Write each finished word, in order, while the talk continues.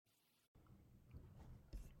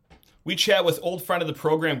We chat with old friend of the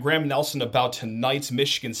program, Graham Nelson, about tonight's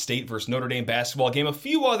Michigan State versus Notre Dame basketball game. A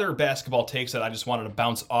few other basketball takes that I just wanted to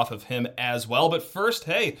bounce off of him as well. But first,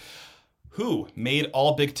 hey, who made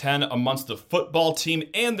all Big Ten amongst the football team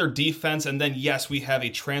and their defense? And then, yes, we have a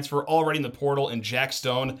transfer already in the portal in Jack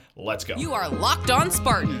Stone. Let's go. You are Locked On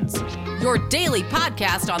Spartans, your daily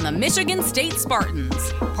podcast on the Michigan State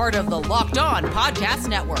Spartans, part of the Locked On Podcast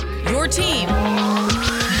Network, your team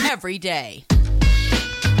every day.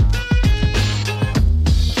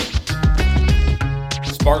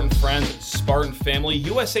 Spartan friends, Spartan family,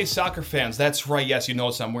 USA Soccer fans, that's right, yes, you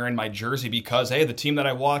notice I'm wearing my jersey because, hey, the team that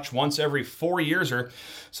I watch once every 4 years or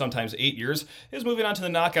sometimes 8 years is moving on to the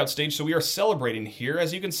knockout stage, so we are celebrating here,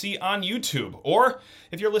 as you can see on YouTube. Or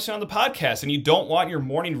if you're listening on the podcast and you don't want your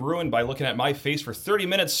morning ruined by looking at my face for 30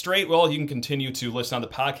 minutes straight, well, you can continue to listen on the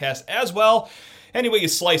podcast as well. Anyway, you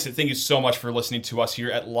slice it. Thank you so much for listening to us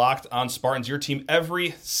here at Locked On Spartans, your team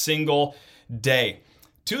every single day.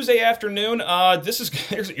 Tuesday afternoon,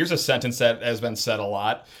 here's a sentence that has been said a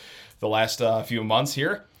lot the last few months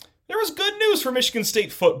here. There was good news for Michigan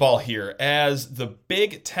State football here as the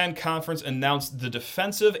Big Ten Conference announced the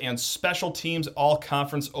defensive and special teams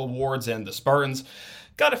all-conference awards, and the Spartans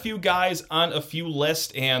got a few guys on a few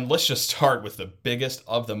lists, and let's just start with the biggest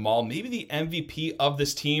of them all, maybe the MVP of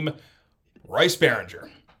this team, Bryce Baringer.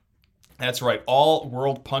 That's right,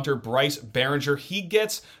 all-world punter Bryce Baringer. He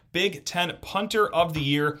gets Big Ten Punter of the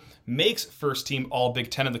Year, makes first team All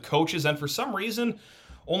Big Ten in the coaches, and for some reason,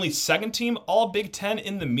 only second team All Big Ten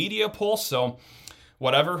in the media poll, so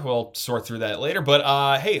whatever, we'll sort through that later.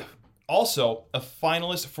 But hey, also a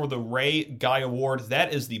finalist for the Ray Guy Award.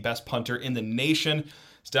 That is the best punter in the nation.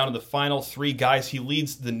 It's down to the final three guys. He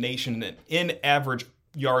leads the nation in average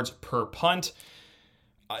yards per punt.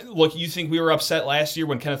 Look, you think we were upset last year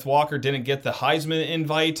when Kenneth Walker didn't get the Heisman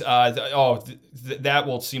invite? That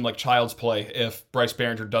will seem like child's play if Bryce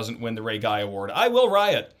Baringer doesn't win the Ray Guy Award. I will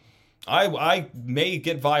riot. I may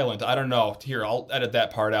get violent. I don't know. Here, I'll edit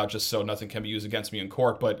that part out just so nothing can be used against me in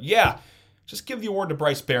court. But yeah, just give the award to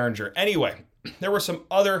Bryce Baringer. Anyway, there were some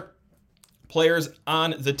other players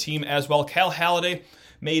on the team as well. Cal Haladay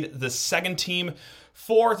made the second team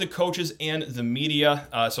for the coaches and the media.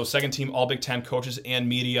 So second team All Big Ten coaches and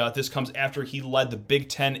media. This comes after he led the Big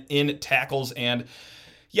Ten in tackles. And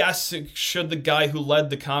yes, should the guy who led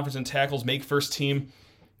the conference in tackles make first team?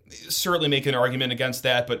 Certainly make an argument against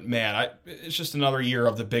that. But man, it's just another year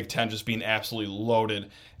of the Big Ten just being absolutely loaded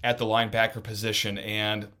at the linebacker position.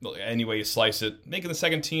 And anyway you slice it, making the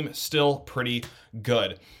second team still pretty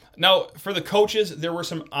good. Now, for the coaches, there were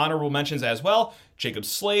some honorable mentions as well. Jacob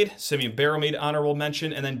Slade, Simeon Barrow made honorable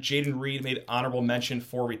mention, and then Jaden Reed made honorable mention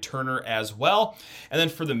for returner as well. And then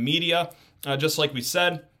for the media, just like we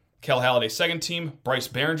said, Cal Haladay second team, Bryce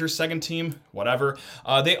Baringer second team, whatever.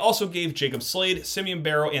 They also gave Jacob Slade, Simeon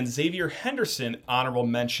Barrow, and Xavier Henderson honorable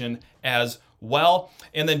mention as well.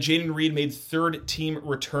 And then Jaden Reed made third team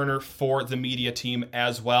returner for the media team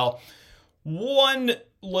as well. One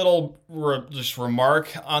little just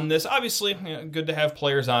remark on this. Obviously, good to have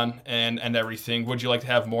players on and everything. Would you like to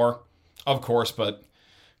have more? Of course, but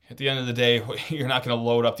at the end of the day, you're not going to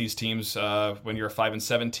load up these teams when you're a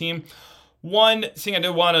 5-7 team. One thing I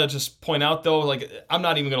did want to just point out, though, I'm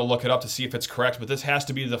not even going to look it up to see if it's correct, but this has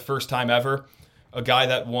to be the first time ever a guy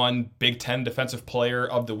that won Big Ten Defensive Player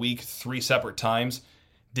of the Week 3 separate times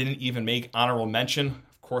didn't even make honorable mention.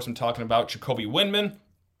 Of course, I'm talking about Jacoby Windman,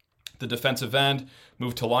 the defensive end,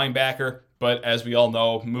 moved to linebacker, but as we all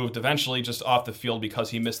know, moved eventually just off the field because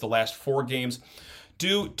he missed the last 4 games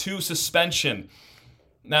due to suspension.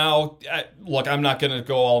 Now, look, I'm not going to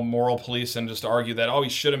go all moral police and just argue that, he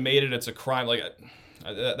should have made it, it's a crime.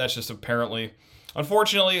 That's just apparently,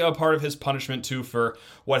 unfortunately, a part of his punishment, too, for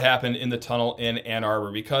what happened in the tunnel in Ann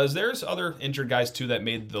Arbor, because there's other injured guys, too, that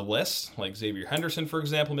made the list, like Xavier Henderson, for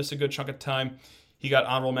example, missed a good chunk of time. He got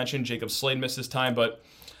honorable mention. Jacob Slade missed his time, but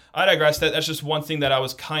I digress. That's just one thing that I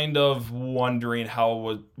was kind of wondering how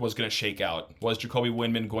it was going to shake out. Was Jacoby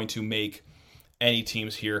Windman going to make any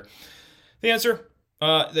teams here? The answer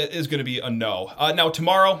that is going to be a no. Now,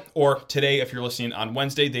 tomorrow, or today, if you're listening on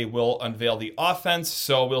Wednesday, they will unveil the offense.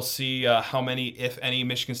 So we'll see how many, if any,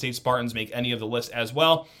 Michigan State Spartans make any of the list as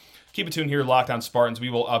well. Keep it tuned here, Locked On Spartans. We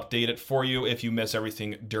will update it for you if you miss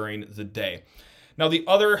everything during the day. Now, the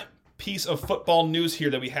other piece of football news here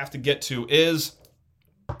that we have to get to is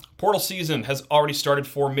portal season has already started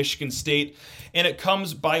for Michigan State, and it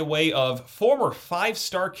comes by way of former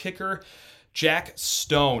 5-star kicker Jack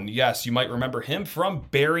Stone. Yes, you might remember him from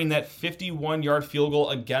burying that 51-yard field goal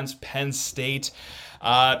against Penn State.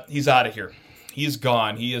 He's out of here. He's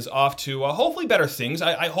gone. He is off to hopefully better things.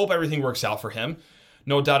 I hope everything works out for him.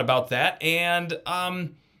 No doubt about that. And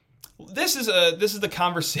this is the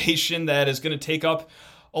conversation that is going to take up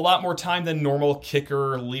a lot more time than normal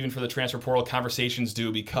kicker leaving for the transfer portal conversations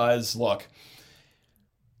do, because look,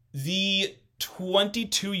 the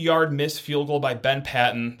 22-yard missed field goal by Ben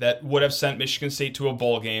Patton that would have sent Michigan State to a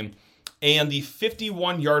bowl game, and the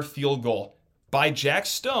 51-yard field goal by Jack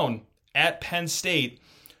Stone at Penn State,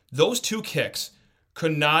 those two kicks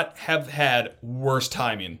could not have had worse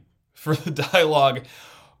timing for the dialogue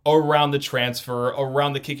around the transfer,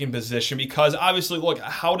 around the kicking position, because obviously, look,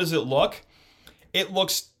 how does it look? It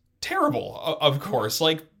looks terrible, of course.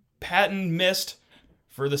 Like, Patton missed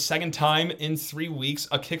for the second time in 3 weeks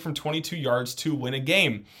a kick from 22 yards to win a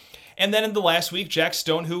game. And then in the last week, Jack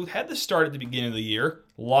Stone, who had the start at the beginning of the year,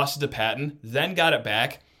 lost it to Patton, then got it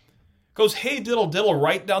back, goes, hey, diddle, diddle,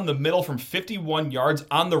 right down the middle from 51 yards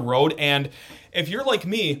on the road. And if you're like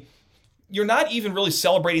me, you're not even really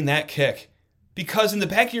celebrating that kick, because in the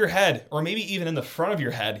back of your head, or maybe even in the front of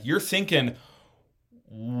your head, you're thinking,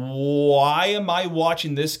 why am I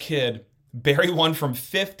watching this kid bury one from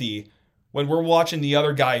 50 when we're watching the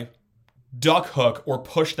other guy duck hook or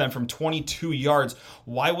push them from 22 yards?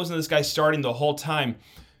 Why wasn't this guy starting the whole time?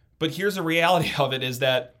 But here's the reality of it is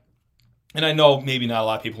that, and I know maybe not a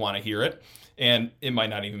lot of people want to hear it, and it might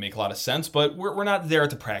not even make a lot of sense, but we're not there at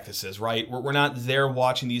the practices, right? We're not there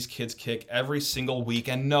watching these kids kick every single week.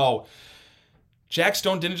 And no, Jack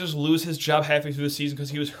Stone didn't just lose his job halfway through the season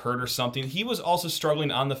because he was hurt or something. He was also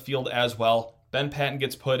struggling on the field as well. Ben Patton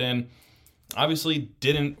gets put in. Obviously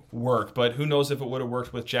didn't work, but who knows if it would have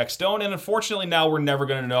worked with Jack Stone. And unfortunately, now we're never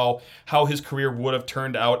going to know how his career would have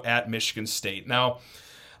turned out at Michigan State. Now,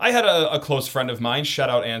 I had a close friend of mine, shout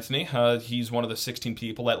out Anthony. He's one of the 16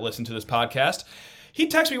 people that listen to this podcast. He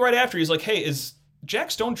texted me right after. He's like, hey, is Jack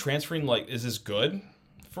Stone transferring, like, is this good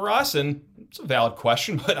for us? And it's a valid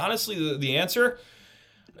question, but honestly, the answer,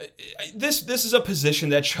 this is a position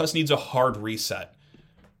that just needs a hard reset,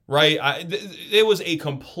 right? It was a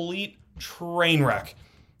complete train wreck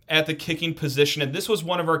at the kicking position, and this was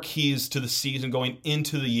one of our keys to the season going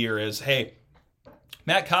into the year is, hey,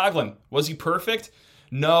 Matt Coughlin, was he perfect?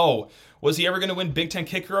 No. Was he ever going to win Big Ten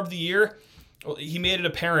Kicker of the Year? Well, he made it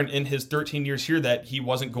apparent in his 13 years here that he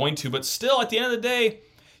wasn't going to, but still, at the end of the day,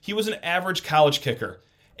 he was an average college kicker.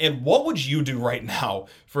 And what would you do right now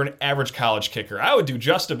for an average college kicker? I would do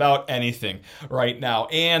just about anything right now,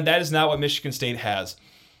 and that is not what Michigan State has.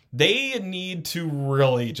 They need to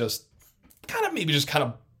really just kind of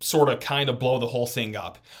blow the whole thing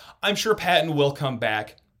up. I'm sure Patton will come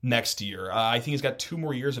back next year. I think he's got 2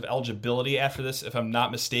 more years of eligibility after this, if I'm not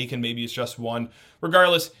mistaken. Maybe it's just 1.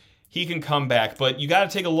 Regardless, he can come back. But you got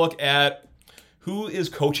to take a look at who is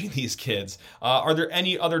coaching these kids. Are there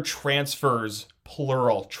any other transfers,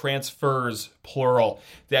 plural,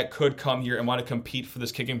 that could come here and want to compete for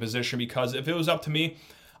this kicking position? Because if it was up to me,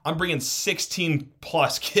 I'm bringing 16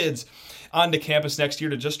 plus kids onto campus next year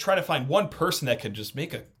to just try to find one person that could just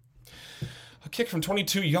make a kick from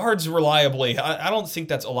 22 yards reliably. I don't think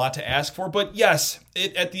that's a lot to ask for, but yes,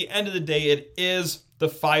 at the end of the day, it is the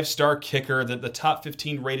 5-star kicker, the top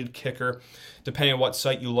 15 rated kicker, depending on what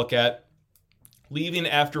site you look at, leaving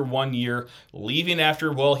after 1 year, leaving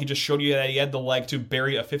after, well, he just showed you that he had the leg to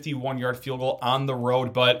bury a 51-yard field goal on the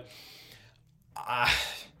road, but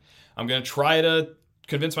I'm going to try to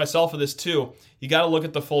convince myself of this too. You got to look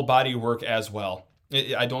at the full body work as well.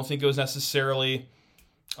 I don't think it was necessarily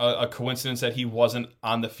a coincidence that he wasn't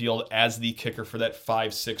on the field as the kicker for that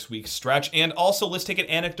 5-6 week stretch. And also, let's take an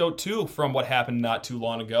anecdote too from what happened not too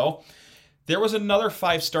long ago. There was another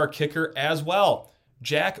 5-star kicker as well.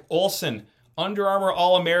 Jack Olson, Under Armour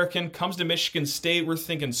All-American, comes to Michigan State. We're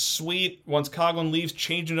thinking, sweet, once Coughlin leaves,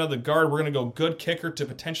 changing another guard, we're going to go good kicker to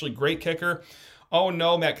potentially great kicker. Oh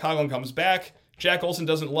no, Matt Coughlin comes back. Jack Olson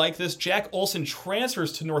doesn't like this. Jack Olson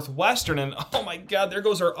transfers to Northwestern, and oh my God, there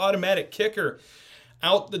goes our automatic kicker.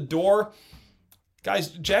 Out the door. Guys,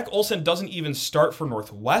 Jack Olson doesn't even start for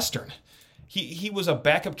Northwestern. He was a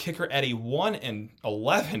backup kicker at a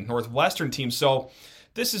 1-11 Northwestern team. So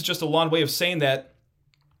this is just a long way of saying that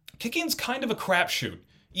kicking's kind of a crapshoot,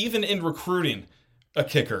 even in recruiting a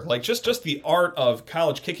kicker. Like just the art of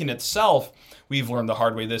college kicking itself, we've learned the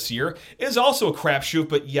hard way this year, is also a crapshoot.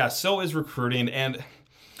 But yes, so is recruiting. And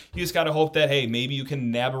you just got to hope that, hey, maybe you can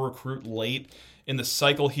nab a recruit late in the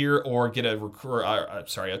cycle here, or get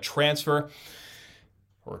a transfer,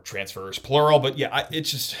 or transfers plural. But yeah, it's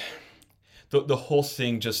just the whole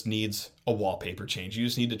thing just needs a wallpaper change. You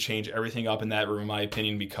just need to change everything up in that room, in my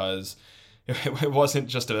opinion, because it wasn't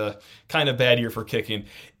just a kind of bad year for kicking.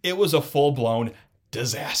 It was a full-blown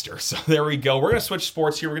disaster. So there we go. We're going to switch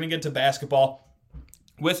sports here. We're going to get to basketball.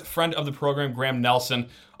 with friend of the program, Graham Nelson.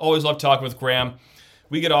 Always love talking with Graham.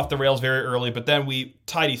 We get off the rails very early, but then we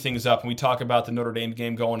tidy things up and we talk about the Notre Dame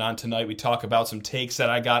game going on tonight. We talk about some takes that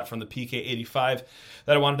I got from the PK85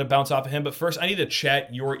 that I wanted to bounce off of him. But first, I need to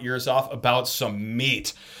chat your ears off about some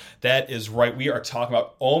meat. That is right. We are talking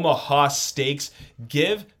about Omaha Steaks.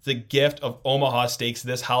 Give the gift of Omaha Steaks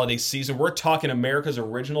this holiday season. We're talking America's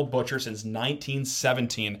original butcher since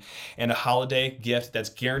 1917 and a holiday gift that's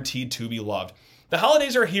guaranteed to be loved. The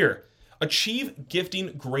holidays are here. Achieve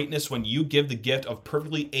gifting greatness when you give the gift of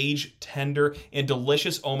perfectly aged, tender, and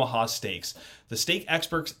delicious Omaha steaks. The steak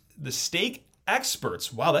experts,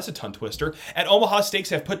 wow, that's a tongue twister, at Omaha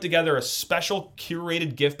Steaks have put together a special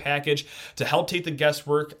curated gift package to help take the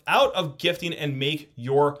guesswork out of gifting and make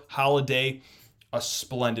your holiday a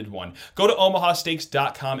splendid one. Go to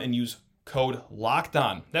omahasteaks.com and use code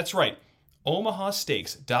LOCKEDON. That's right.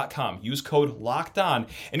 omahasteaks.com. Use code LOCKEDON,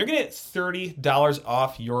 and you're going to get $30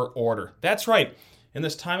 off your order. That's right. In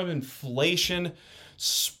this time of inflation,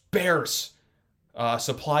 sparse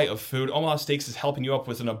supply of food, Omaha Steaks is helping you up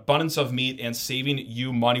with an abundance of meat and saving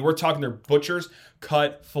you money. We're talking their butcher's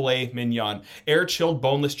cut filet mignon, air-chilled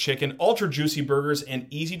boneless chicken, ultra-juicy burgers, and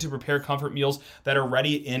easy-to-prepare comfort meals that are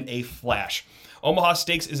ready in a flash. Omaha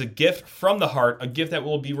Steaks is a gift from the heart, a gift that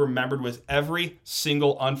will be remembered with every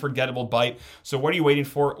single unforgettable bite. So what are you waiting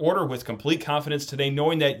for? Order with complete confidence today,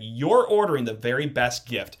 knowing that you're ordering the very best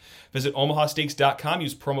gift. Visit omahasteaks.com,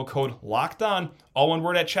 use promo code LOCKEDON, all one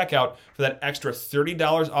word at checkout, for that extra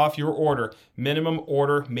 $30 off your order. Minimum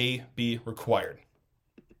order may be required.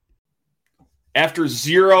 After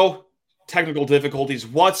zero technical difficulties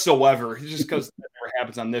whatsoever, just because that never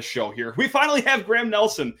happens on this show here, we finally have Graham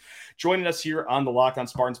Nelson joining us here on the Locked On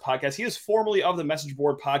Spartans podcast. He is formerly of the Message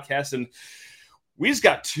Board podcast, and we just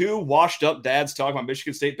got two washed up dads talking about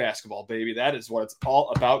Michigan State basketball, baby. That is what it's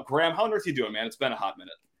all about. Graham, how on earth are you doing, man? It's been a hot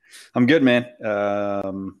minute. I'm good,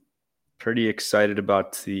 man. Pretty excited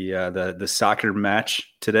about the soccer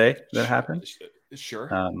match today that happened. Sure.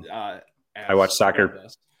 I watch soccer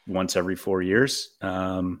once every 4 years.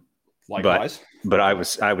 Likewise. But I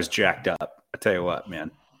was jacked up. I tell you what, man.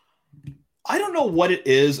 I don't know what it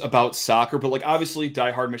is about soccer, but like obviously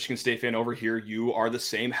diehard Michigan State fan over here, you are the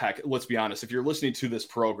same. Heck, let's be honest. If you're listening to this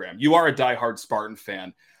program, you are a diehard Spartan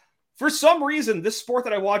fan. For some reason, this sport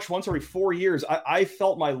that I watch once every 4 years, I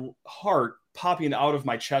felt my heart popping out of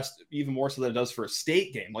my chest even more so than it does for a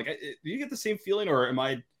state game. Like, do you get the same feeling, or do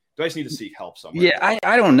I just need to seek help somewhere? Yeah,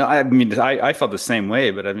 I don't know. I mean, I felt the same way,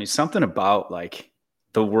 but I mean, something about like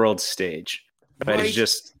the world stage, right? It's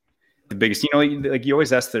just the biggest, like you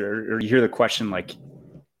always ask or you hear the question like,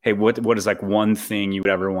 hey, what is like one thing you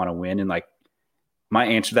would ever want to win? And like my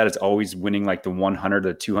answer to that is always winning like the 100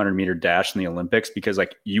 or 200 meter dash in the Olympics, because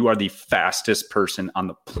like you are the fastest person on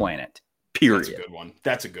the planet, period.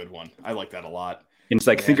 That's a good one. I like that a lot. And it's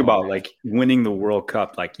like, think about like winning the World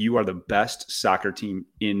Cup. Like you are the best soccer team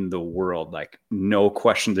in the world. Like no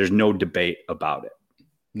question. There's no debate about it.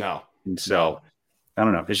 No. And so I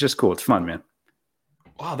don't know. It's just cool. It's fun, man.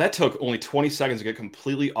 Wow, that took only 20 seconds to get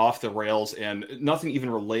completely off the rails and nothing even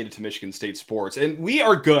related to Michigan State sports. And we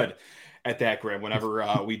are good at that, Graham, whenever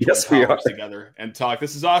we join together and talk.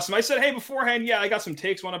 This is awesome. I said, hey, beforehand, I got some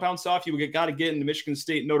takes, want to bounce off you. We got to get into Michigan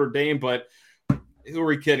State, Notre Dame, but who are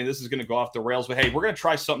we kidding? This is going to go off the rails. But, hey, we're going to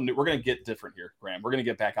try something new. We're going to get different here, Graham. We're going to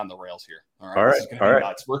get back on the rails here. All right.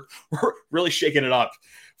 Nuts. We're really shaking it up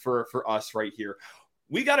for us right here.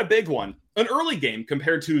 We got a big one, an early game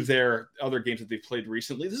compared to their other games that they've played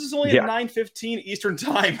recently. This is only at 9:15 Eastern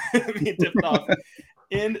time being tipped off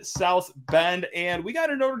in South Bend. And we got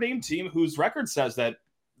a Notre Dame team whose record says that,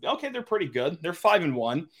 okay, they're pretty good. They're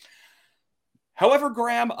 5-1. However,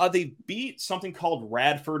 Graham, they beat something called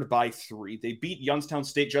Radford by 3. They beat Youngstown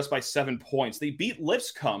State just by 7 points. They beat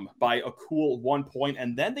Lipscomb by a cool 1 point,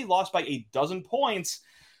 and then they lost by 12 points.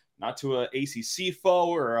 Not to a ACC foe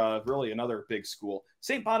or really another big school.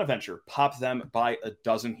 St. Bonaventure popped them by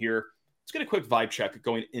 12 here. Let's get a quick vibe check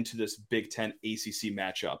going into this Big Ten ACC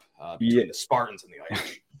matchup between the Spartans and the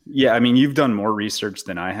Irish. Yeah, I mean, you've done more research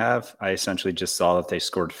than I have. I essentially just saw that they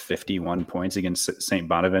scored 51 points against St.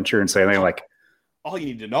 Bonaventure. And so I think like all you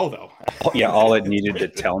need to know, though. All it needed to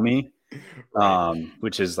tell me,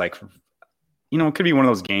 which is like, it could be one of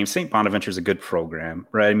those games. St. Bonaventure is a good program,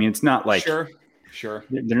 right? I mean, it's not like Sure.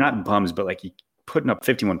 They're not bums, but like putting up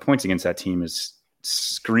 51 points against that team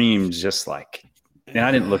screams just like, and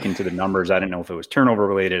I didn't look into the numbers. I didn't know if it was turnover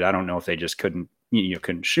related. I don't know if they just couldn't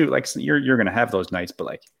shoot. Like you're going to have those nights, but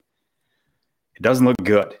like, it doesn't look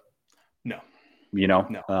good. No.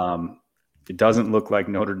 It doesn't look like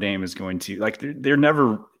Notre Dame is going to like, they were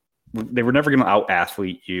never going to out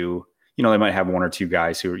athlete you. they might have one or two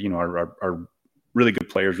guys who are really good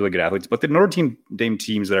players, really good athletes. But the Notre Dame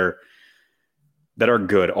teams that are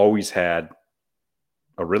good always had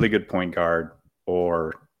a really good point guard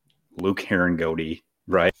or Luke Herringody,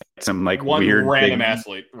 right? Some like one weird random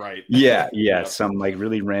athlete, right? Yeah. Some like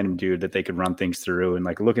really random dude that they could run things through. And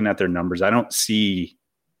like looking at their numbers, I don't see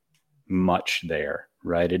much there,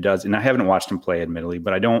 right? It does. And I haven't watched him play, admittedly,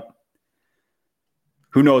 but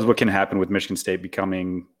who knows what can happen with Michigan State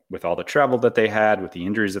becoming, with all the travel that they had, with the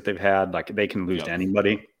injuries that they've had, like they can lose to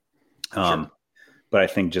anybody. Sure. But I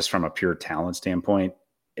think just from a pure talent standpoint,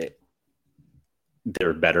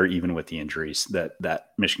 they're better even with the injuries that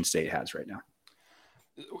Michigan State has right now.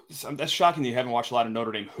 That's shocking that you haven't watched a lot of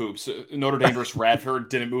Notre Dame hoops. Notre Dame versus Radford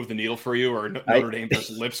didn't move the needle for you, or Notre Dame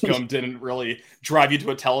versus Lipscomb didn't really drive you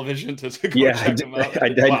to a television to go check them out.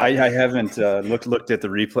 I haven't looked at the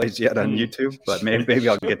replays yet on YouTube, but maybe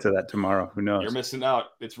I'll get to that tomorrow. Who knows? You're missing out.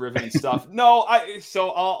 It's riveting stuff. No,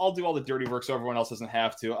 I'll do all the dirty work so everyone else doesn't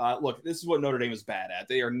have to. Look, this is what Notre Dame is bad at.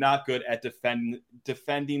 They are not good at defending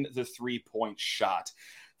the 3-point shot.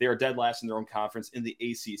 They are dead last in their own conference in the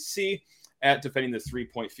ACC at defending the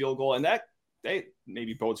 3-point field goal. And that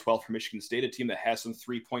maybe bodes well for Michigan State, a team that has some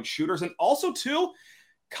 3-point shooters. And also, too,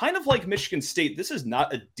 kind of like Michigan State, this is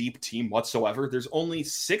not a deep team whatsoever. There's only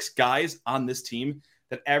 6 guys on this team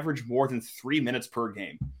that average more than 3 minutes per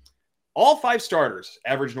game. All 5 starters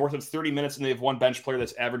average north of 30 minutes, and they have one bench player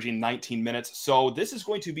that's averaging 19 minutes. So this is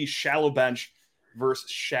going to be shallow bench versus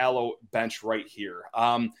shallow bench right here.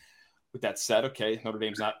 With that said, okay, Notre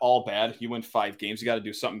Dame's not all bad. You win 5 games. You got to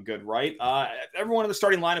do something good, right? Everyone in the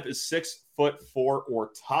starting lineup is 6'4" or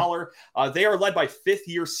taller. They are led by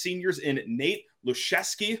 5th-year seniors in Nate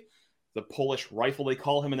Luszeski, the Polish rifle they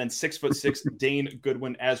call him, and then 6'6" Dane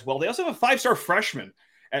Goodwin as well. They also have a 5-star freshman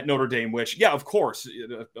at Notre Dame, which, yeah, of course,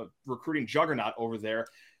 a recruiting juggernaut over there.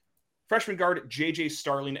 Freshman guard J.J.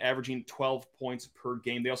 Starling averaging 12 points per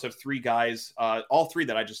game. They also have 3 guys, all 3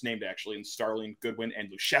 that I just named actually, in Starling, Goodwin, and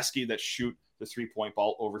Luszeski, that shoot the 3-point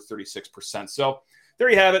ball over 36%. So there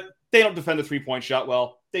you have it. They don't defend the 3-point shot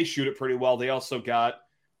well. They shoot it pretty well. They also got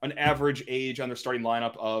an average age on their starting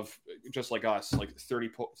lineup of, just like us, like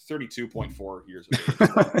 32.4 years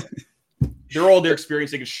of age. They're old, they're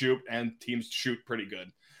experienced, they can shoot, and teams shoot pretty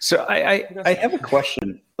good. So I have a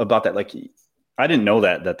question about that. Like, I didn't know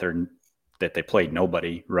that they played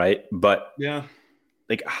nobody, right? But yeah,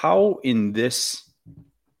 like how in this,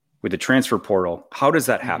 with the transfer portal, how does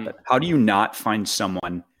that happen? How do you not find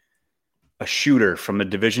someone, a shooter from the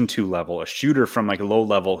Division II level, a shooter from like a low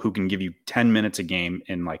level who can give you 10 minutes a game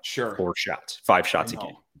in like 4 shots, 5 shots a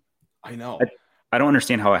game? I know. I don't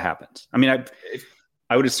understand how it happens. I mean,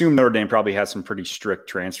 I would assume Notre Dame probably has some pretty strict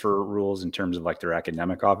transfer rules in terms of like their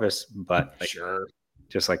academic office, but like, sure,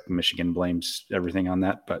 just like Michigan blames everything on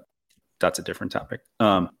that, but that's a different topic.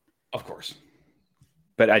 Of course.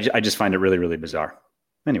 But I just find it really, really bizarre.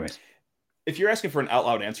 Anyways. If you're asking for an out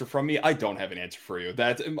loud answer from me, I don't have an answer for you.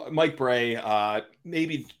 That Mike Bray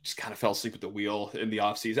maybe just kind of fell asleep at the wheel in the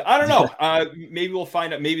offseason. I don't know. Maybe we'll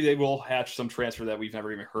find out. Maybe they will hatch some transfer that we've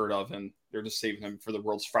never even heard of, and they're just saving him for the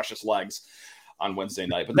world's freshest legs on Wednesday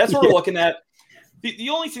night. But that's what we're looking at. The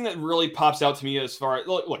only thing that really pops out to me as far as,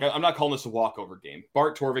 look, I'm not calling this a walkover game.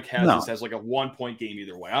 Bart Torvik has this as like a 1-point game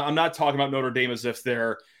either way. I'm not talking about Notre Dame as if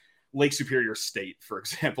they're Lake Superior State, for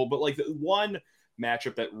example. But like the one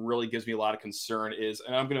matchup that really gives me a lot of concern is,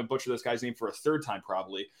 and I'm going to butcher this guy's name for a 3rd time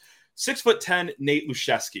probably, 6'10" Nate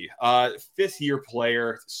Luszeski, 5th-year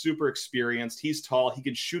player, super experienced. He's tall. He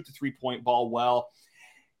can shoot the 3-point ball well.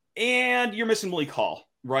 And you're missing Malik Hall.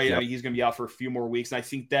 Right. Yep. I mean, he's going to be out for a few more weeks. And I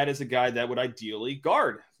think that is a guy that would ideally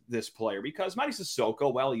guard this player because Mady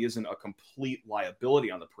Sissoko, while he isn't a complete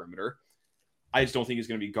liability on the perimeter, I just don't think he's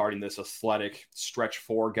going to be guarding this athletic stretch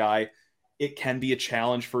 4 guy. It can be a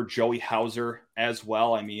challenge for Joey Hauser as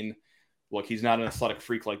well. I mean, look, he's not an athletic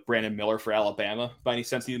freak like Brandon Miller for Alabama by any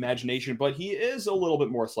sense of the imagination, but he is a little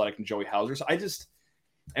bit more athletic than Joey Hauser. So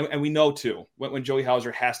and we know too, when Joey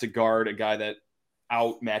Hauser has to guard a guy that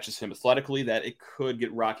outmatches him athletically, that it could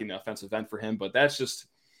get rocky in the offensive end for him. But that's just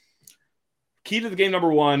key to the game number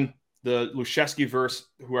 1, the Luszeski versus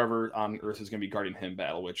whoever on earth is going to be guarding him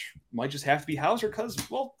battle, which might just have to be Hauser because,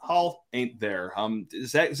 well, Hall ain't there.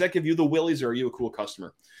 Does that give you the willies, or are you a cool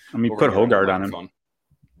customer? I mean, put Hogard on him.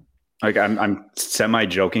 Like I'm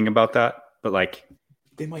semi-joking about that, but like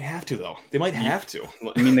they might have to though. They might have to.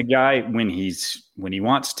 I mean, the guy when he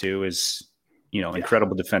wants to is,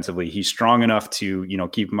 incredible defensively. He's strong enough to,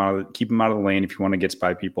 keep him out of the lane if you want to get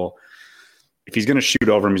by people. If he's going to shoot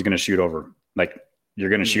over him, he's going to shoot over. Like, you're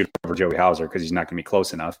going to shoot over Joey Hauser because he's not going to be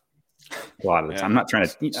close enough. a lot of the time. I'm not trying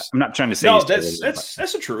to say. No, that's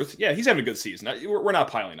the truth. Yeah, he's having a good season. We're not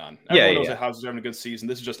piling on. Everyone knows that Hauser's having a good season.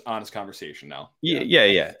 This is just honest conversation now.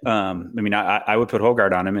 Yeah. I mean, I would put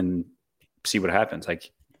Hogard on him and see what happens.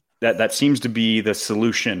 Like that seems to be the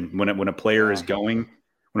solution when a player is going.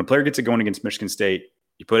 When a player gets it going against Michigan State,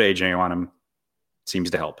 you put AJ on him. It seems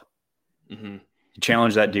to help. Mm-hmm. You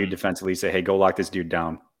challenge that dude defensively. Say, hey, go lock this dude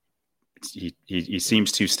down. He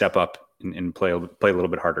seems to step up and play a little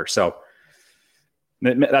bit harder. So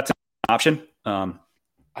that's an option. I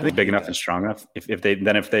think big enough and strong enough. If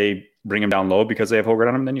they bring him down low because they have Hogard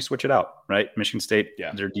on him, then you switch it out, right? Michigan State,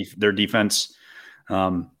 their defense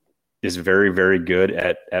is very, very good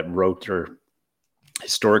at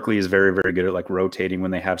historically is very, very good at like rotating when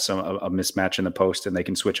they have a mismatch in the post, and they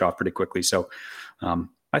can switch off pretty quickly. So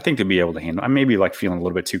I think to be able to handle, I may be like feeling a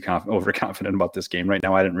little bit too overconfident about this game right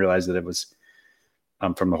now. I didn't realize that it was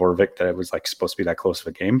from the Horvick that it was like supposed to be that close of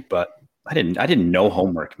a game, but I didn't know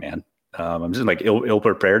homework, man. I'm just like ill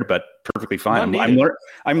prepared, but perfectly fine.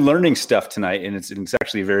 I'm learning stuff tonight, and it's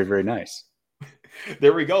actually very, very nice.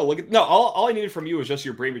 There we go. All I needed from you was just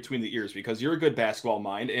your brain between the ears, because you're a good basketball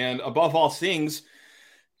mind, and above all things,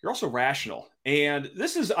 you're also rational. And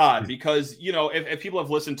this is odd because, if people have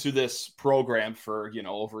listened to this program for,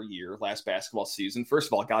 over a year, last basketball season, first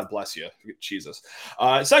of all, God bless you. Jesus.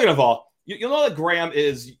 Second of all, you'll know that Graham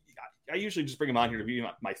is, I usually just bring him on here to be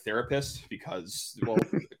my therapist because, well,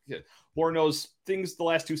 Lord knows things the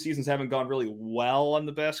last 2 seasons haven't gone really well on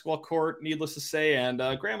the basketball court, needless to say. And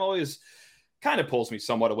Graham always kind of pulls me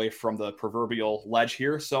somewhat away from the proverbial ledge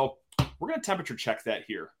here. So we're going to temperature check that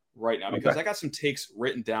here right now, because I got some takes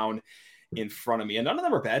written down in front of me, and none of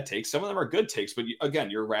them are bad takes. Some of them are good takes, but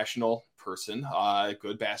again, you're a rational person,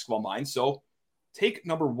 good basketball mind. So take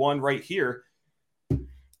number 1 right here.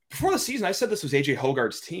 Before the season, I said this was AJ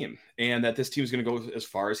Hogard's team and that this team is going to go as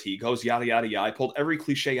far as he goes, yada, yada, yada. I pulled every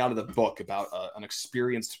cliche out of the book about an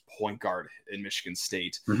experienced point guard in Michigan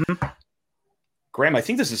State. Mm-hmm. Graham, I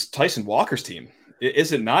think this is Tyson Walker's team.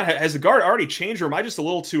 Is it not? Has the guard already changed, or am I just a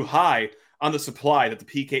little too high on the supply that the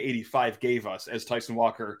PK85 gave us as Tyson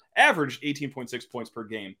Walker averaged 18.6 points per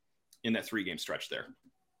game in that 3-game stretch there?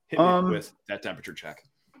 Hit me with that temperature check.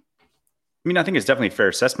 I mean, I think it's definitely a fair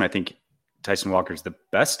assessment. I think Tyson Walker is the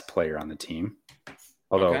best player on the team.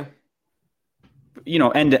 Although,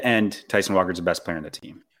 end to end, Tyson Walker is the best player on the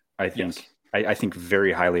team. I think I think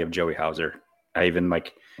very highly of Joey Hauser. I even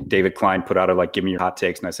like David Klein put out give me your hot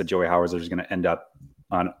takes. And I said, Joey Hauser is going to end up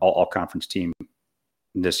on all conference team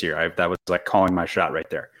this year. That was like calling my shot right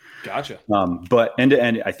there. Gotcha. But end to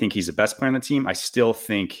end, I think he's the best player on the team. I still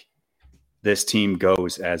think this team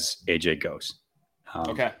goes as AJ goes.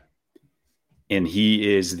 And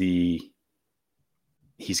he's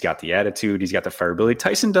got the attitude. He's got the fireability.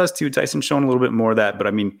 Tyson does too. Tyson's shown a little bit more of that, but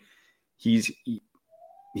I mean, he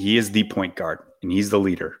is the point guard and he's the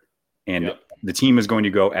leader, and the team is going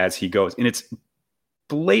to go as he goes. And it's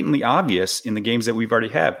blatantly obvious in the games that we've already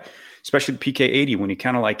had, especially the PK80, when he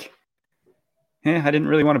kind of like, I didn't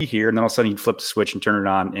really want to be here. And then all of a sudden he'd flip the switch and turn it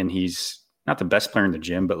on, and he's not the best player in the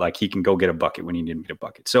gym, but like he can go get a bucket when he didn't get a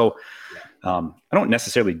bucket. So I don't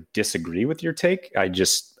necessarily disagree with your take. I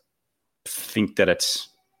just think that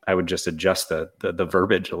I would just adjust the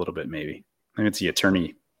verbiage a little bit. Maybe it's the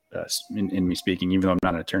attorney in me speaking, even though I'm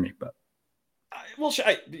not an attorney, but. Well,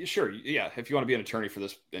 sure. Yeah. If you want to be an attorney for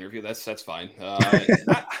this interview, that's fine.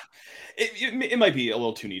 It might be a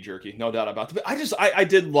little too knee jerky, no doubt about that. But I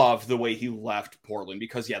did love the way he left Portland,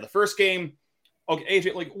 because the first game, okay,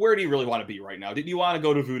 AJ, like, where do you really want to be right now? Did you want to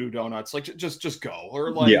go to Voodoo Donuts? Like, just go,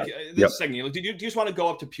 or like this second game, like, do you just want to go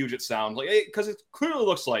up to Puget Sound? Like, because it clearly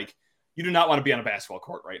looks like you do not want to be on a basketball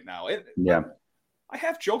court right now. I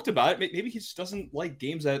have joked about it. Maybe he just doesn't like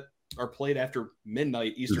games that are played after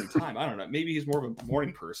midnight Eastern time. I don't know. Maybe he's more of a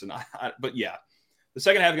morning person. But yeah, the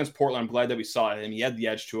second half against Portland, I'm glad that we saw him. He had the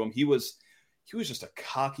edge to him. He was just a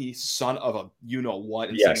cocky son of a what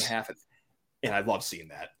in the second half, and I love seeing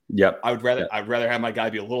that. Yep. I'd rather have my guy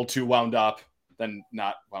be a little too wound up than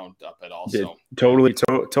not wound up at all. So totally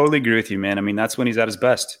agree with you, man. I mean, that's when he's at his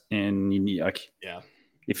best, and I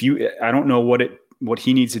don't know what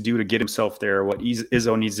he needs to do to get himself there, what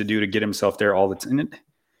Izzo needs to do to get himself there all the time.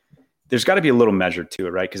 There's got to be a little measure to it,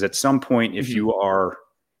 right? Because at some point, if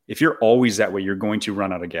you're always that way, you're going to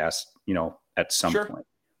run out of gas, at some point.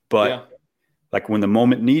 But like when the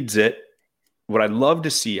moment needs it, what I'd love to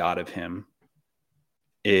see out of him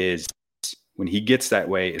is when he gets that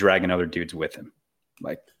way, dragging other dudes with him.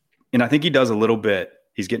 And I think he does a little bit.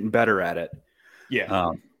 He's getting better at it.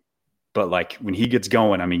 Yeah. But like when he gets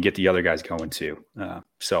going, I mean, get the other guys going too.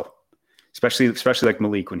 So especially like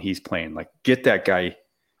Malik, when he's playing, like get that guy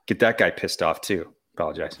get that guy pissed off too.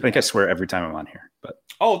 Apologize. I think I swear every time I'm on here, but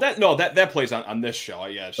that plays on this show.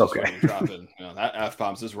 Yeah, it's just okay. When you drop in, that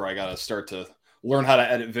F-bombs is where I gotta start to learn how to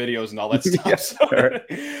edit videos and all that stuff. Yeah, so, right.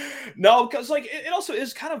 No, because like it also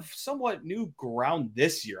is kind of somewhat new ground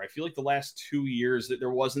this year. I feel like the last 2 years that there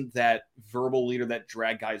wasn't that verbal leader that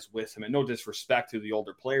dragged guys with him, and no disrespect to the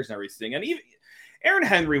older players and everything. And even Aaron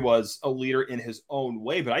Henry was a leader in his own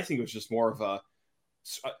way, but I think it was just more of a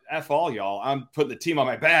F all y'all. I'm putting the team on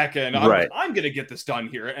my back, and I'm going to get this done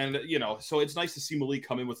here. And, so it's nice to see Malik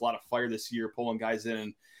come in with a lot of fire this year, pulling guys in.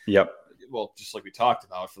 And, well, just like we talked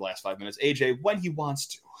about for the last 5 minutes, AJ, when he wants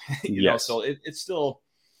to, you know, so it's still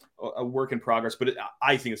a work in progress, but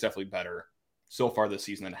I think it's definitely better so far this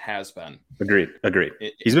season than it has been. Agreed.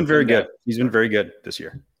 He's been very good. He's been very good this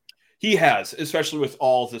year. He has, especially with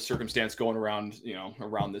all the circumstance going around,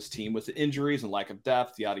 around this team with the injuries and lack of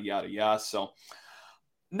depth, yada, yada, yada. So,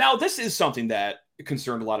 now, this is something that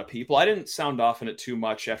concerned a lot of people. I didn't sound off on it too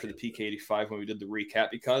much after the PK85 when we did the recap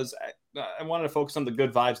because I wanted to focus on the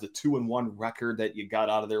good vibes, the 2-1 record that you got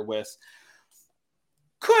out of there with.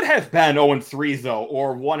 Could have been 0-3, though,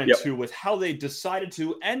 or 1-2 with how they decided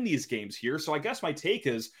to end these games here. So I guess my take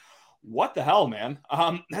is, what the hell, man?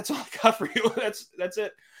 That's all I got for you. That's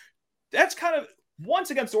it. That's kind of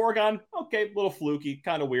once against Oregon. Okay, a little fluky,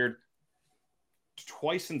 kind of weird.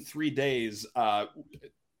 Twice in 3 days.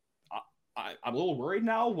 I'm a little worried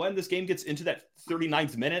now when this game gets into that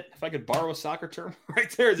 39th minute, if I could borrow a soccer term right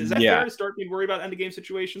there. Is that fair to start being worried about end-of-game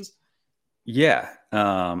situations? Yeah.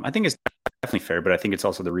 I think it's definitely fair, but I think it's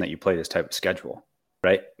also the reason that you play this type of schedule,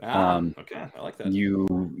 right? Okay. I like that.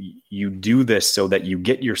 You do this so that you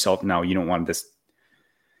get yourself now. You don't want this.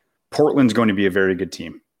 Portland's going to be a very good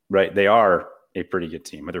team, right? They are a pretty good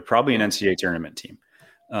team, but they're probably an NCAA tournament team.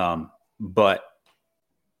 But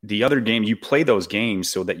the other game, you play those games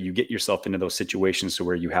so that you get yourself into those situations so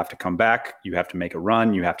where you have to come back, you have to make a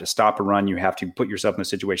run, you have to stop a run, you have to put yourself in a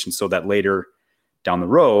situation so that later down the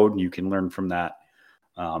road, you can learn from that.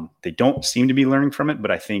 They don't seem to be learning from it, but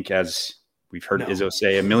I think as we've heard Izzo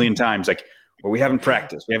say a million times, like, well, we haven't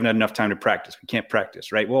practiced. We haven't had enough time to practice. We can't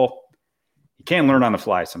practice, right? Well, you can learn on the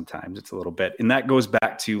fly sometimes. It's a little bit. And that goes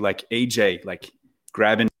back to like AJ, like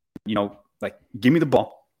grabbing, like, give me the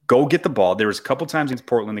ball. Go get the ball. There was a couple times against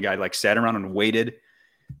Portland, the guy like sat around and waited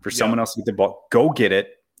for someone else to get the ball. Go get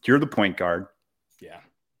it. You're the point guard. Yeah.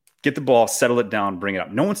 Get the ball, settle it down, bring it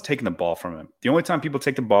up. No one's taking the ball from him. The only time people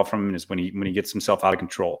take the ball from him is when he gets himself out of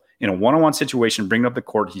control. In a one-on-one situation, bring it up the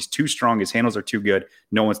court. He's too strong. His handles are too good.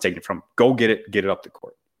 No one's taking it from him. Go get it up the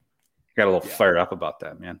court. I got a little fired up about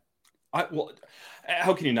that, man.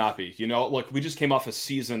 How can you not be? Look, we just came off a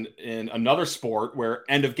season in another sport where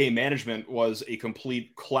end-of-game management was a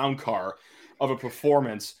complete clown car of a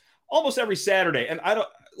performance almost every Saturday. And I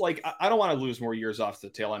don't want to lose more years off the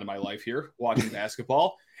tail end of my life here watching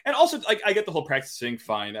basketball. And also, like, I get the whole practicing,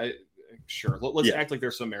 fine. Let's act like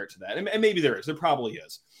there's some merit to that. And maybe there is. There probably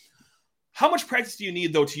is. How much practice do you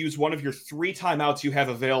need, though, to use one of your 3 timeouts you have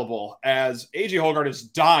available as A.J. Hoggard is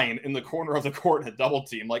dying in the corner of the court in a double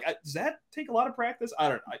team? Like, does that take a lot of practice? I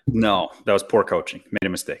don't know. No, that was poor coaching. Made a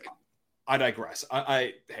mistake. I digress.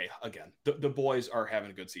 Hey, again, the boys are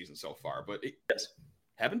having a good season so far, but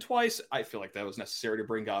happened twice. I feel like that was necessary to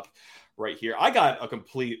bring up right here. I got a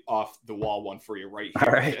complete off-the-wall one for you right here.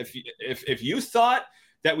 All right. If you thought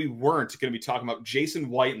that we weren't going to be talking about Jason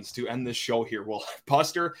Whitens to end this show here, well,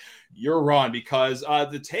 Buster, you're wrong, because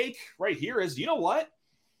the take right here is, you know what?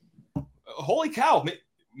 Holy cow.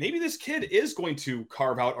 Maybe this kid is going to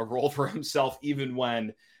carve out a role for himself even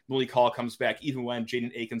when Malik Hall comes back, even when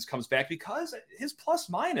Jaden Akins comes back, because his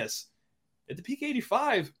plus-minus at the peak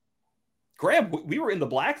 85, Graham, we were in the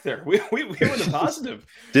black there. We were in the positive.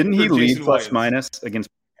 Didn't he lead plus-minus against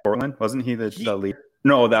Portland? Wasn't he the lead?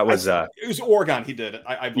 No, that was it was Oregon. He did.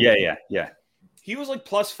 I believe. Yeah. He was like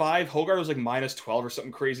 +5. Hoggard was like -12 or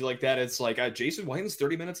something crazy like that. It's like Jason Whitens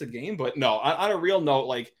 30 minutes a game, but no. On a real note,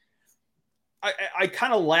 like I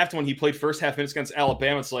kind of laughed when he played first half minutes against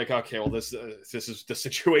Alabama. It's like, okay, well this is the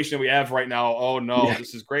situation we have right now. Oh no,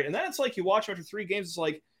 this is great. And then it's like you watch after 3 games. It's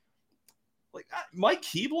like Mike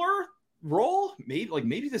Keebler role.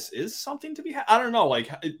 Maybe this is something to be. I don't know. Like,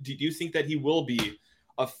 do you think that he will be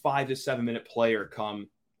a 5 to 7 minute player come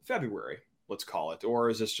February, let's call it? Or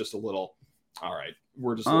is this just a little, all right,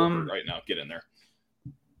 we're just a little hurt right now, get in there?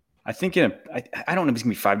 I think I don't know if it's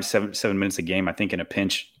going to be 5 to 7 minutes a game. I think in a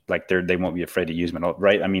pinch, like they won't be afraid to use him,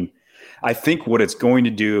 right? I mean, I think what it's going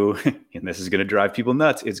to do, and this is going to drive people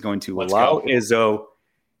nuts, it's going to allow Izzo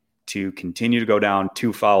to continue to go down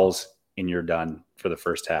 2 fouls and you're done for the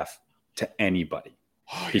first half to anybody.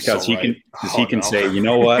 Because he can say, you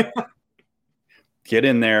know what? get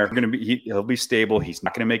in there. He'll be stable. He's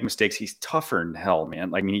not going to make mistakes. He's tougher than hell,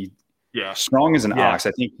 man. Like, I mean, strong as an ox.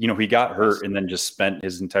 I think, he got hurt and then just spent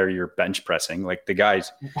his entire year bench pressing. Like the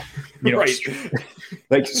guy's, right.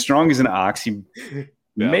 Like strong as an ox. He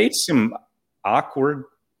made some awkward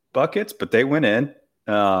buckets, but they went in.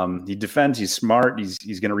 He defends. He's smart.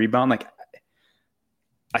 He's going to rebound. Like,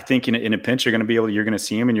 I think in a pinch, you're going to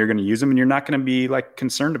see him and you're going to use him and you're not going to be like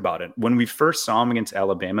concerned about it. When we first saw him against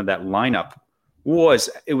Alabama, that lineup was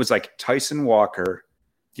like Tyson Walker.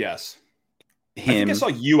 Yes. Him. I think I saw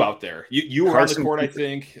you out there. You were Carson, on the court, I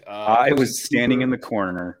think. I was standing in the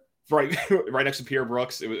corner. Right next to Pierre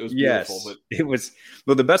Brooks. It was beautiful. But it was.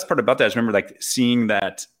 Well, the best part about that is remember like seeing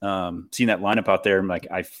that lineup out there. And like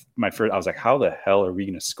I was like, how the hell are we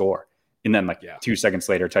going to score? And then 2 seconds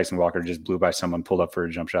later, Tyson Walker just blew by someone, pulled up for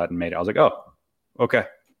a jump shot and made it. I was like, oh, okay.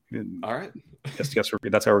 All right. Guess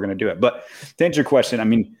that's how we're going to do it. But to answer your question, I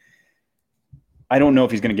mean, I don't know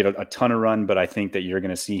if he's going to get a ton of run, but I think that you're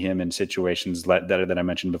going to see him in situations that I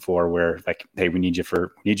mentioned before where like, hey, we need you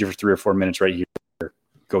for 3 or 4 minutes right here.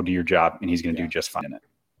 Go do your job. And he's going to do just fine in it.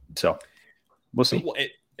 So we'll see.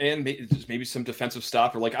 And maybe some defensive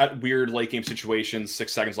stuff or like weird late game situations,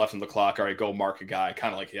 6 seconds left on the clock. All right, go mark a guy.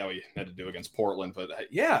 Kind of like we had to do against Portland, but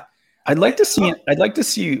I'd like to see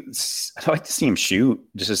him shoot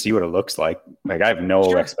just to see what it looks like. Like I have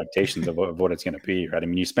no expectations of what it's going to be. Right? I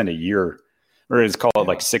mean, you spend a year, or it's called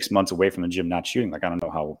like 6 months away from the gym not shooting. Like I don't know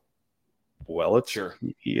how well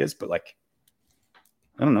he is, but like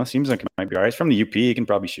I don't know. Seems like it might be all right. He's from the UP. He can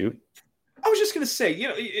probably shoot. I was just going to say,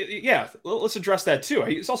 let's address that too.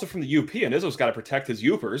 He's also from the UP, and Izzo's got to protect his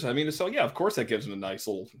Upers. I mean, so of course that gives him a nice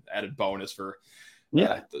little added bonus for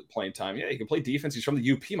the playing time. Yeah, he can play defense. He's from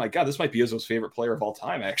the UP. My God, this might be Izzo's favorite player of all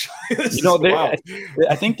time, actually.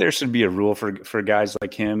 I think there should be a rule for guys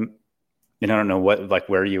like him. And I don't know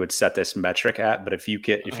where you would set this metric at, but if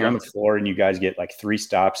you're on the floor and you guys get like 3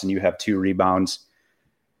 stops and you have 2 rebounds,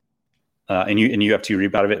 and you have 2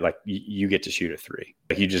 rebound of it, like you get to shoot a 3.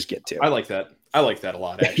 Like you just get to. I like that a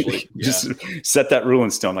lot, actually. Just set that rule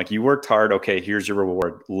in stone. Like you worked hard. Okay, here's your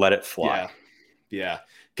reward. Let it fly. Yeah.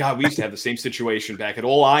 God, we used to have the same situation back at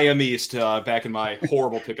old IM East back in my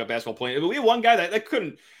horrible pickup basketball playing. We had one guy that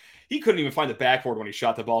couldn't even find the backboard when he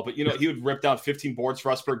shot the ball, but he would rip down 15 boards for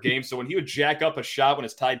us per game. So when he would jack up a shot when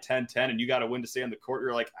it's tied 10-10 and you got a win to stay on the court,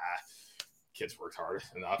 you're like, kids worked hard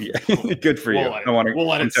enough. Yeah. Good for you. We'll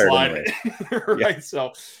let it slide. Right.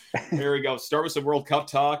 So there we go. Start with some World Cup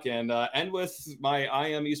talk and end with my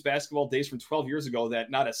IM East basketball days from 12 years ago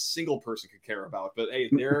that not a single person could care about. But hey,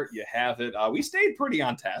 there you have it. We stayed pretty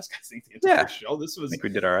on task, I think, the entire show. I think we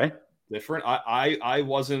did all right. Different. I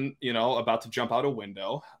wasn't, about to jump out a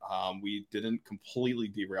window. We didn't completely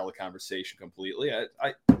derail the conversation completely.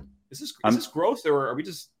 Is this growth or are we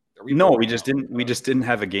just? No, we just didn't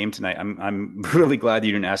have a game tonight. I'm really glad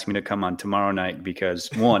you didn't ask me to come on tomorrow night because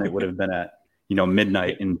 1, it would have been at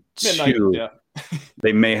midnight, and 2,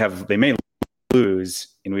 they may lose,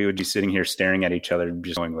 and we would be sitting here staring at each other,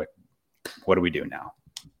 just going like, "What do we do now?"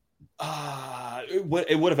 It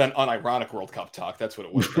would have been unironic World Cup talk. That's what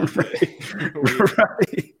it would have been.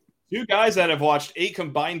 Right. 2 guys that have watched 8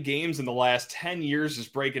 combined games in the last 10 years,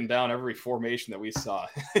 just breaking down every formation that we saw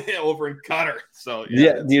over in Qatar. So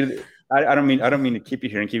dude, I don't mean to keep you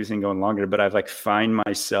here and keep this thing going longer, but I've find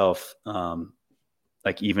myself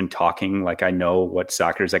even talking like I know what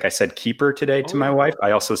soccer is. Like I said keeper today to my wife.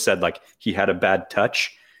 I also said he had a bad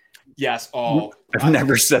touch. Yes. Oh, I've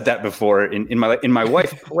never said that before. In my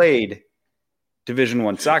wife played Division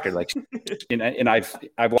I soccer, and I've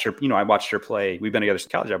watched her. I watched her play. We've been together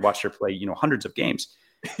since college. I've watched her play. hundreds of games.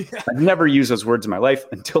 I've never used those words in my life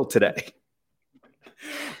until today.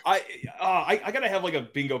 I gotta have a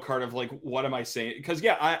bingo card of what am I saying? Because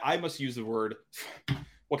I must use the word.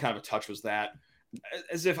 What kind of a touch was that?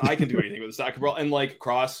 As if I can do anything with a soccer ball and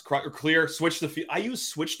cross or clear, switch the field. I use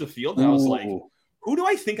switch the field, and I was like, who do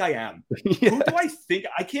I think I am? Yeah. Who do I think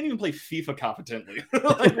I can't even play FIFA competently?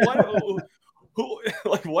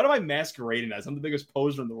 What am I masquerading as? I'm the biggest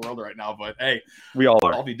poser in the world right now, but hey, we all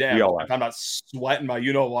are. I'll be damned if I'm not sweating my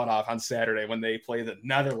you-know-what off on Saturday when they play the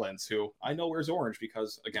Netherlands, who I know wears orange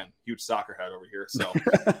because, again, huge soccer head over here. So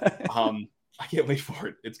I can't wait for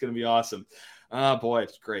it. It's going to be awesome. Boy,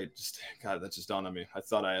 it's great. God, that just dawned on me. I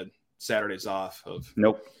thought I had Saturdays off of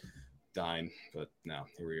dying, but no,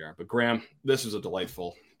 here we are. But Graham, this was a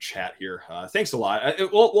delightful chat here. Thanks a lot.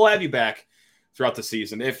 We'll have you back throughout the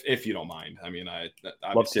season, if you don't mind. I mean, I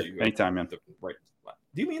love to anytime, man. Right?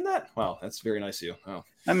 Do you mean that? Wow, that's very nice of you. Oh,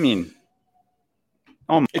 I mean,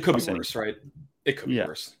 it could be worse, right? It could be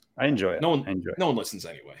worse. I enjoy it. No one listens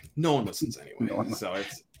anyway. So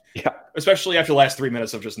Yeah. Especially after the last 3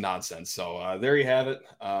 minutes of just nonsense. So there you have it.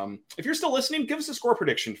 If you're still listening, give us a score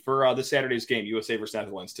prediction for this Saturday's game, USA versus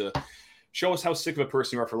Netherlands, to show us how sick of a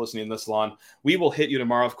person you are for listening this long. We will hit you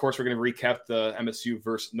tomorrow. Of course, we're going to recap the MSU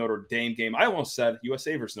versus Notre Dame game. I almost said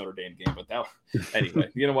USA versus Notre Dame game, but anyway,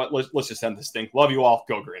 you know what? Let's just end this thing. Love you all.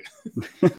 Go Green.